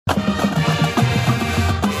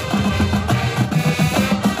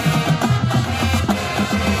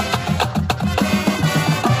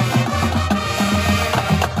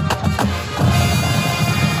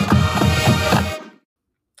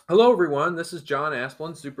Hello, everyone. This is John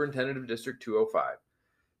Asplund, Superintendent of District 205.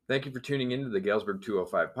 Thank you for tuning into the Galesburg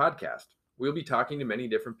 205 podcast. We'll be talking to many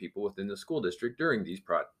different people within the school district during these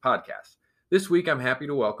podcasts. This week, I'm happy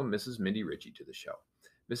to welcome Mrs. Mindy Ritchie to the show.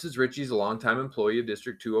 Mrs. Ritchie is a longtime employee of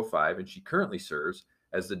District 205, and she currently serves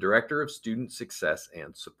as the Director of Student Success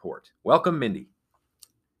and Support. Welcome, Mindy.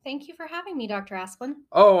 Thank you for having me, Dr. Asplund.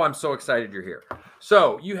 Oh, I'm so excited you're here.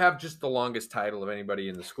 So you have just the longest title of anybody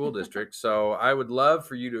in the school district. So I would love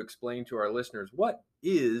for you to explain to our listeners, what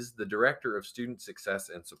is the Director of Student Success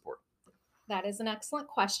and Support? That is an excellent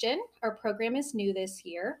question. Our program is new this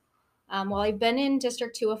year. While I've been in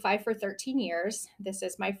District 205 for 13 years, this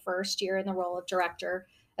is my first year in the role of Director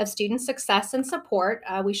of Student Success and Support.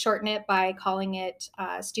 We shorten it by calling it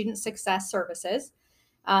Student Success Services.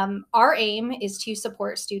 Our aim is to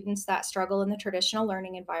support students that struggle in the traditional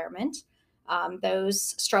learning environment.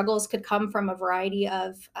 Those struggles could come from a variety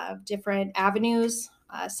of different avenues.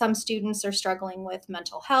 Some students are struggling with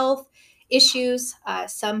mental health issues.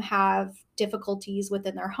 Some have difficulties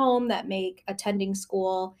within their home that make attending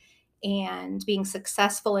school and being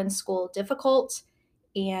successful in school difficult.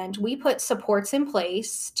 And we put supports in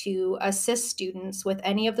place to assist students with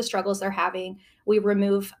any of the struggles they're having. We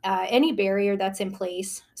remove any barrier that's in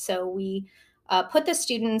place. So we put the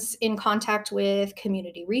students in contact with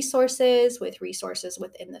community resources, with resources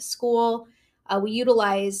within the school. We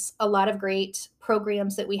utilize a lot of great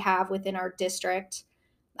programs that we have within our district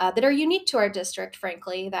that are unique to our district,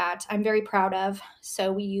 frankly, that I'm very proud of.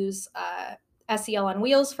 So we use SEL on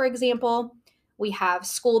Wheels, for example. We have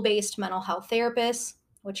school-based mental health therapists,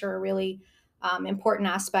 which are a really important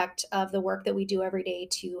aspect of the work that we do every day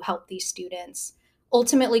to help these students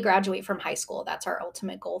ultimately graduate from high school. That's our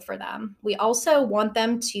ultimate goal for them. We also want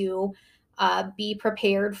them to be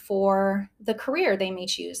prepared for the career they may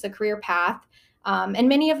choose, the career path. And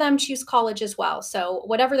many of them choose college as well. So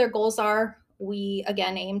whatever their goals are, we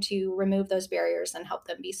again aim to remove those barriers and help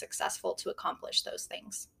them be successful to accomplish those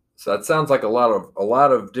things. So that sounds like a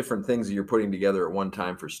lot of different things that you're putting together at one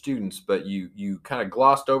time for students, but you kind of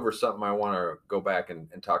glossed over something I want to go back and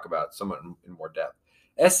talk about somewhat in more depth.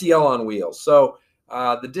 SEL on Wheels. So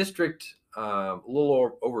the district, a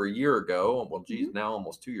little over a year ago, well, geez, now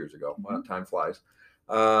almost 2 years ago, wow, time flies,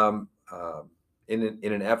 in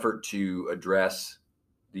an effort to address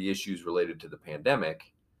the issues related to the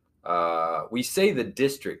pandemic, we say the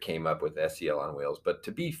district came up with SEL on Wheels, but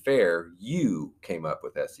to be fair, you came up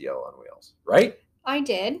with SEL on Wheels, right? I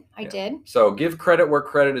did. So give credit where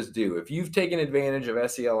credit is due. If you've taken advantage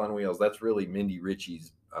of SEL on Wheels, that's really Mindy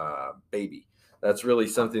Ritchie's baby. That's really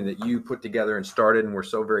something that you put together and started, and we're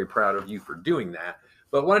so very proud of you for doing that.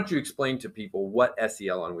 But why don't you explain to people what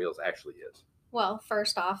SEL on Wheels actually is? Well,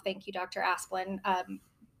 first off, thank you, Dr. Asplund.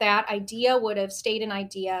 That idea would have stayed an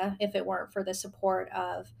idea if it weren't for the support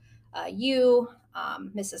of you,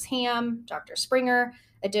 Mrs. Ham, Dr. Springer,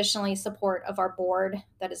 additionally support of our board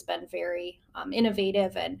that has been very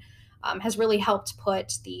innovative and has really helped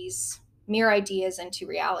put these mere ideas into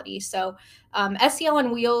reality. So SEL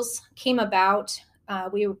on Wheels came about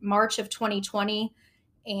March of 2020,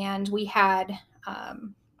 and we had,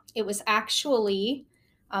 it was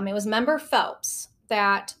Member Phelps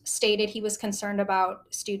that stated he was concerned about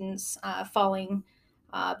students falling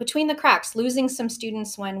between the cracks, losing some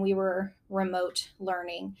students when we were remote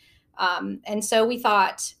learning. And so we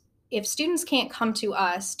thought, if students can't come to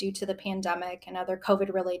us due to the pandemic and other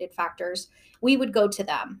COVID-related factors, we would go to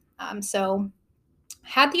them. So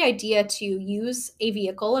had the idea to use a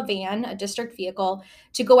vehicle, a van, a district vehicle,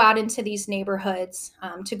 to go out into these neighborhoods,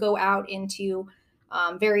 to go out into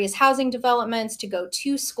various housing developments, to go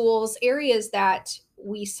to schools, areas that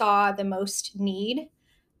we saw the most need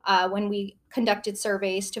when we conducted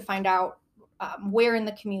surveys to find out where in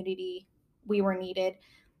the community we were needed.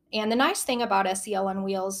 And the nice thing about SEL on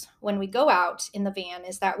Wheels when we go out in the van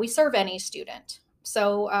is that we serve any student.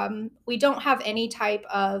 So we don't have any type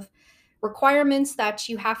of requirements that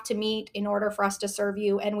you have to meet in order for us to serve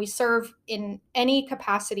you. And we serve in any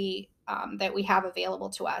capacity that we have available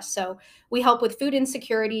to us. So we help with food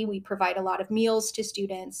insecurity. We provide a lot of meals to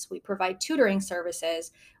students. We provide tutoring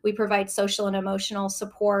services. We provide social and emotional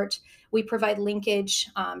support. We provide linkage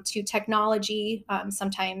to technology.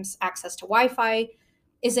 Sometimes access to Wi-Fi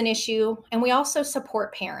is an issue. And we also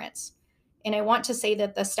support parents. And I want to say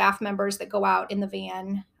that the staff members that go out in the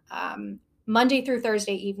van Monday through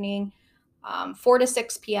Thursday evening, 4 to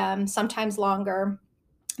 6 p.m., sometimes longer,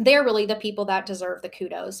 they're really the people that deserve the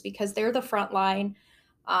kudos, because they're the frontline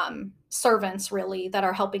servants, really, that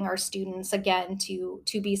are helping our students, again, to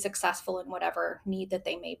be successful in whatever need that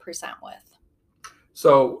they may present with.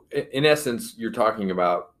 So in essence, you're talking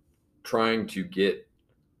about trying to get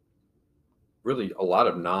really a lot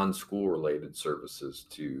of non-school related services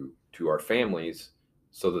to our families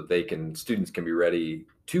so that students can be ready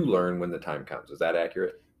to learn when the time comes. Is that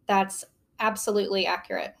accurate? That's absolutely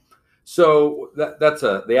accurate. So that's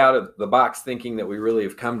the out of the box thinking that we really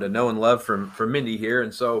have come to know and love from Mindy here.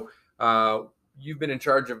 And so you've been in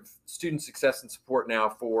charge of student success and support now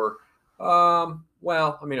for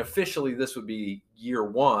well, I mean, officially this would be year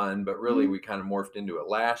one, but really we kind of morphed into it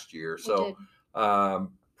last year. So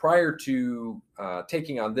prior to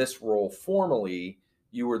taking on this role formally,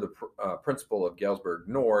 you were the principal of Galesburg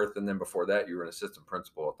North, and then before that, you were an assistant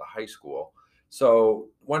principal at the high school. So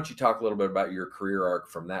why don't you talk a little bit about your career arc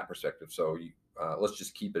from that perspective? So let's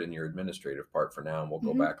just keep it in your administrative part for now, and we'll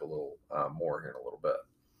go back a little more here in a little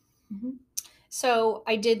bit. So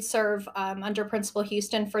I did serve under Principal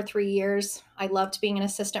Houston for 3 years. I loved being an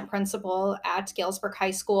assistant principal at Galesburg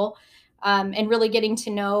High School and really getting to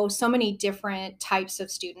know so many different types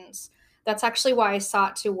of students. That's actually why I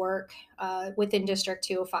sought to work within District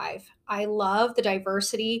 205. I love the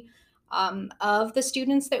diversity of the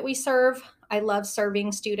students that we serve. I love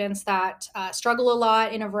serving students that struggle a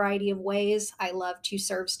lot in a variety of ways. I love to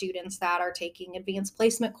serve students that are taking advanced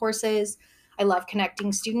placement courses. I love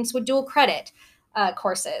connecting students with dual credit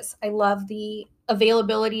courses. I love the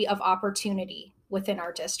availability of opportunity within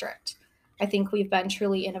our district. I think we've been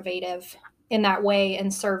truly innovative in that way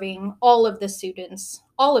in serving all of the students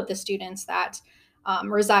that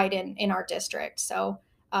reside in our district. So,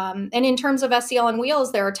 and in terms of SEL on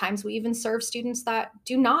Wheels, there are times we even serve students that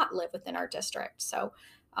do not live within our district. So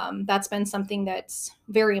that's been something that's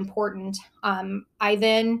very important. I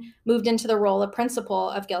then moved into the role of principal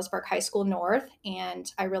of Galesburg High School North,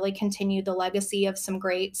 and I really continued the legacy of some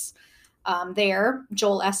greats there,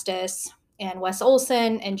 Joel Estes and Wes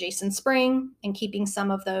Olson and Jason Spring, and keeping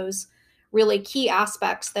some of those really key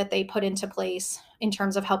aspects that they put into place in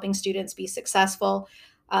terms of helping students be successful.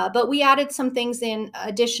 But we added some things in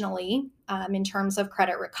additionally in terms of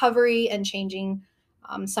credit recovery and changing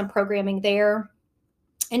some programming there.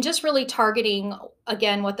 And just really targeting,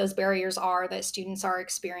 again, what those barriers are that students are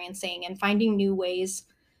experiencing and finding new ways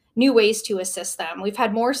to assist them. We've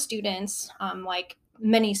had more students, like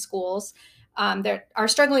many schools, that are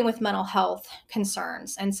struggling with mental health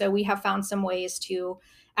concerns. And so we have found some ways to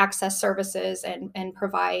access services and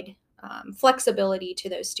provide flexibility to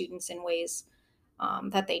those students in ways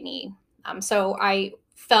that they need. So I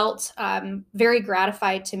felt very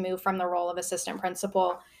gratified to move from the role of assistant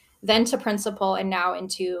principal, then to principal, and now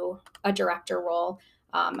into a director role.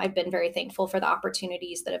 I've been very thankful for the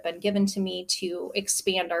opportunities that have been given to me to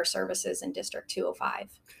expand our services in District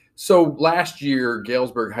 205. So last year,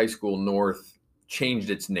 Galesburg High School North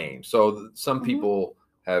changed its name. So some people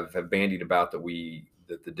have bandied about that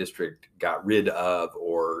the district got rid of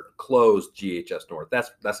or closed GHS North.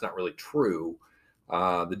 That's not really true.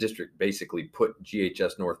 The district basically put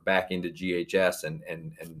GHS North back into GHS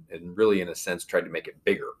and really, in a sense, tried to make it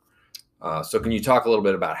bigger. So can you talk a little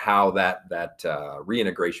bit about how that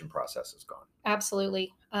reintegration process has gone?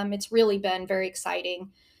 Absolutely. It's really been very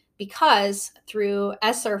exciting because through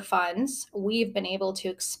ESSER funds, we've been able to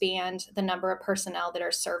expand the number of personnel that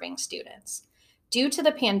are serving students. Due to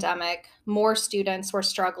the pandemic, more students were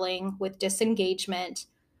struggling with disengagement,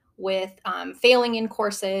 with failing in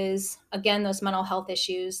courses, again, those mental health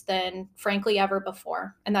issues, than frankly ever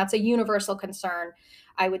before. And that's a universal concern,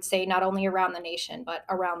 I would say, not only around the nation, but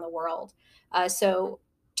around the world. So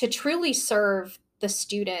to truly serve the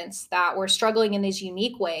students that were struggling in these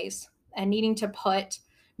unique ways and needing to put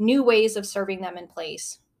new ways of serving them in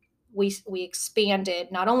place, we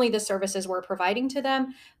expanded not only the services we're providing to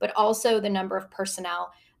them, but also the number of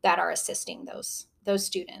personnel that are assisting those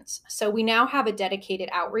students. So we now have a dedicated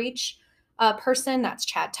outreach person, that's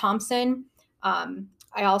Chad Thompson.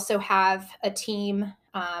 I also have a team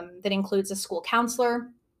that includes a school counselor.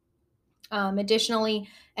 Additionally,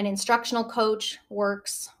 an instructional coach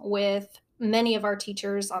works with many of our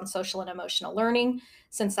teachers on social and emotional learning,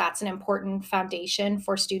 since that's an important foundation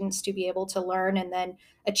for students to be able to learn and then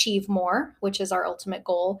achieve more, which is our ultimate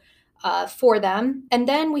goal for them. And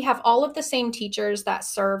then we have all of the same teachers that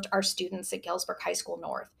served our students at Galesburg High School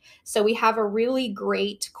North. So we have a really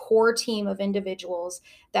great core team of individuals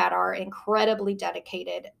that are incredibly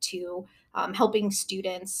dedicated to helping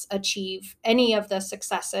students achieve any of the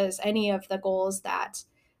successes, any of the goals that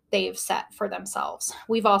they've set for themselves.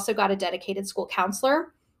 We've also got a dedicated school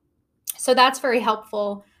counselor. So that's very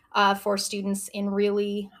helpful for students in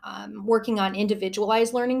really working on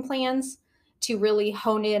individualized learning plans to really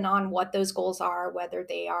hone in on what those goals are, whether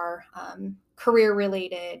they are career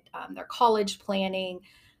related, their college planning,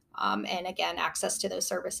 and again, access to those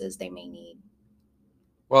services they may need.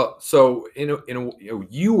 Well, so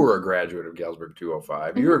you were a graduate of Galesburg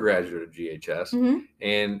 205. You're a Hmm. graduate of GHS, Hmm.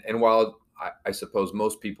 and while I suppose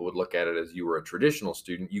most people would look at it as you were a traditional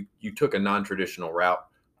student, you took a non-traditional route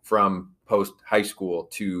from post high school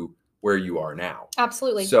to where you are now.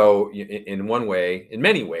 Absolutely. So, in one way, in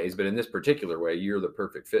many ways, but in this particular way, you're the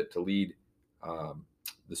perfect fit to lead um,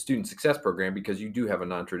 the student success program because you do have a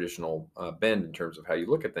non-traditional bend in terms of how you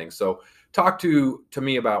look at things. So, talk to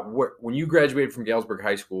me about when you graduated from Galesburg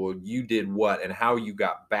High School, you did what and how you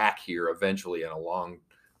got back here eventually in a long,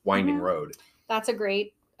 winding Hmm. road. That's a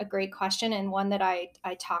great question, and one that I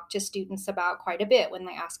talk to students about quite a bit when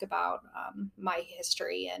they ask about my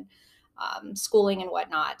history and schooling and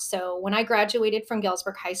whatnot. So when I graduated from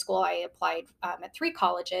Galesburg High School, I applied at three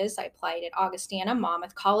colleges. I applied at Augustana,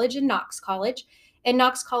 Monmouth College, and Knox College. And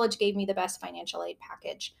Knox College gave me the best financial aid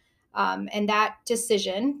package. And that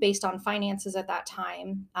decision, based on finances at that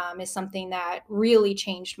time, is something that really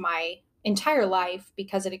changed my entire life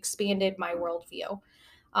because it expanded my worldview.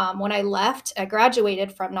 When I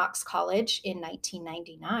graduated from Knox College in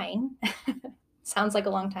 1999. Sounds like a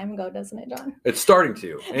long time ago, doesn't it, John? It's starting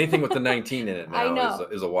to. Anything with the 19 in it I now know.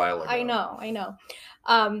 is a while I ago. know. I know.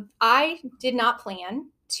 I did not plan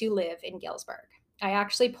to live in Galesburg. I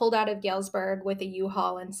actually pulled out of Galesburg with a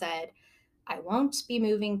U-Haul and said, I won't be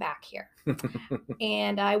moving back here.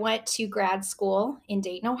 And I went to grad school in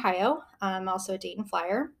Dayton, Ohio. I'm also a Dayton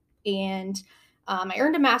Flyer. And I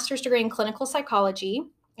earned a master's degree in clinical psychology,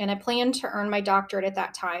 and I planned to earn my doctorate at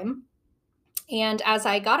that time. And as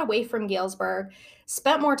I got away from Galesburg,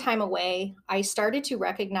 spent more time away, I started to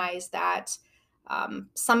recognize that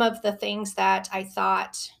some of the things that I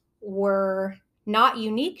thought were not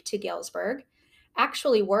unique to Galesburg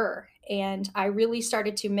actually were. And I really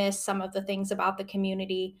started to miss some of the things about the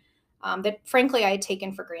community that, frankly, I had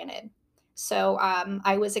taken for granted. So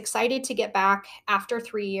I was excited to get back after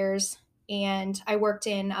 3 years. And I worked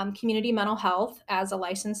in community mental health as a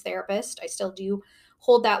licensed therapist. I still do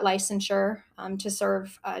hold that licensure to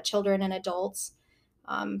serve children and adults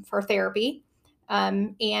for therapy.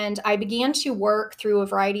 And I began to work through a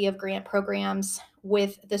variety of grant programs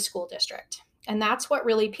with the school district. And that's what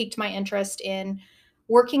really piqued my interest in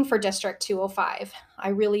working for District 205. I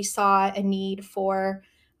really saw a need for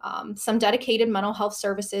some dedicated mental health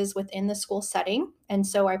services within the school setting. And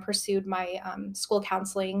so I pursued my school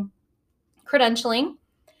counseling credentialing,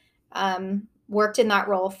 worked in that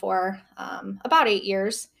role for about 8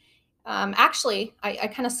 years. Actually, I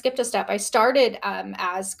kind of skipped a step. I started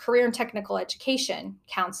as career and technical education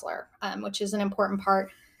counselor, which is an important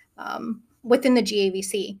part within the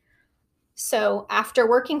GAVC. So, after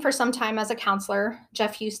working for some time as a counselor,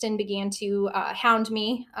 Jeff Houston began to hound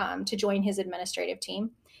me to join his administrative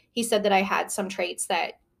team. He said that I had some traits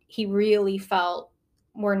that he really felt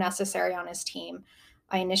were necessary on his team.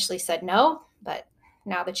 I initially said no, but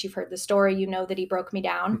now that you've heard the story, you know that he broke me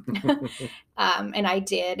down. And I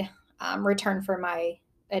did return for my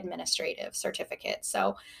administrative certificate.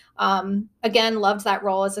 So, again, loved that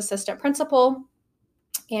role as assistant principal.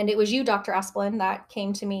 And it was you, Dr. Asplin, that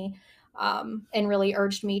came to me and really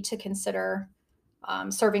urged me to consider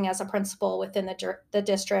serving as a principal within the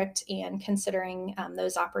district and considering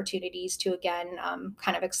those opportunities to, again,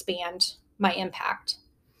 kind of expand my impact.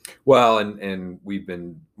 Well, and we've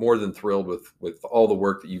been more than thrilled with all the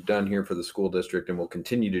work that you've done here for the school district and will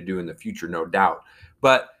continue to do in the future, no doubt.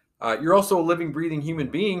 But you're also a living, breathing human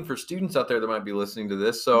being for students out there that might be listening to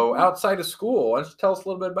this. So Mhm. outside of school, why don't you tell us a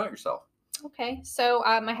little bit about yourself? Okay, so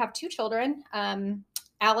I have two children.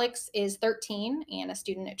 Alex is 13 and a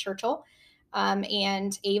student at Churchill,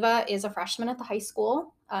 and Ava is a freshman at the high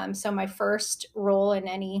school. So my first role in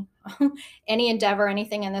any any endeavor,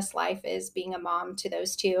 anything in this life, is being a mom to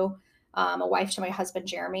those two, a wife to my husband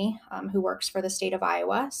Jeremy, who works for the state of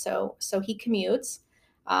Iowa. So he commutes.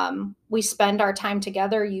 We spend our time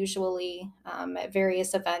together usually at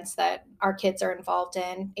various events that our kids are involved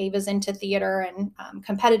in. Ava's into theater and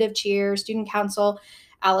competitive cheer, student council.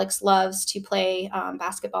 Alex loves to play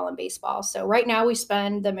basketball and baseball. So right now we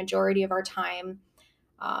spend the majority of our time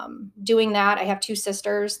doing that. I have two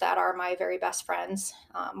sisters that are my very best friends.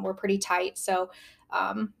 We're pretty tight. So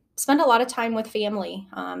spend a lot of time with family.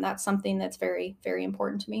 That's something that's very, very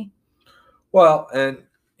important to me. Well, and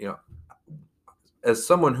you know, as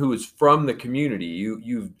someone who is from the community,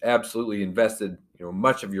 you've absolutely invested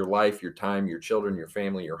much of your life, your time, your children, your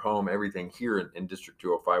family, your home, everything here in District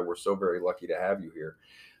 205. We're so very lucky to have you here.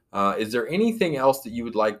 Is there anything else that you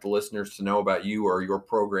would like the listeners to know about you or your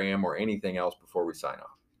program or anything else before we sign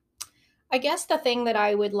off? I guess the thing that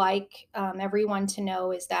I would like everyone to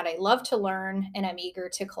know is that I love to learn and I'm eager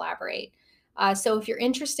to collaborate. So if you're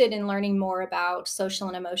interested in learning more about social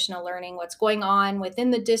and emotional learning, what's going on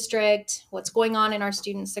within the district, what's going on in our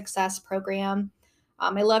student success program,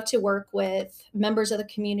 I love to work with members of the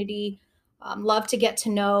community, love to get to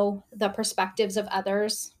know the perspectives of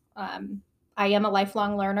others. I am a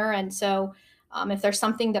lifelong learner, and so if there's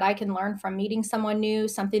something that I can learn from meeting someone new,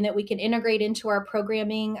 something that we can integrate into our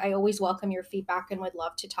programming, I always welcome your feedback and would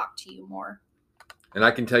love to talk to you more. And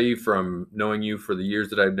I can tell you from knowing you for the years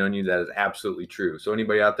that I've known you, that is absolutely true. So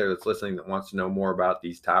anybody out there that's listening that wants to know more about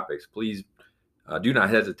these topics, please do not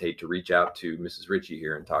hesitate to reach out to Mrs. Ritchie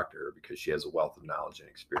here and talk to her, because she has a wealth of knowledge and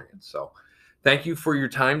experience. So thank you for your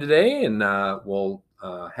time today, and we'll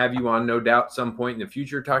have you on, no doubt, some point in the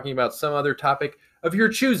future talking about some other topic of your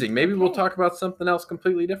choosing. Maybe we'll talk about something else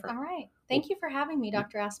completely different. All right. Thank you for having me,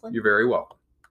 Dr. Asplund. You're very welcome.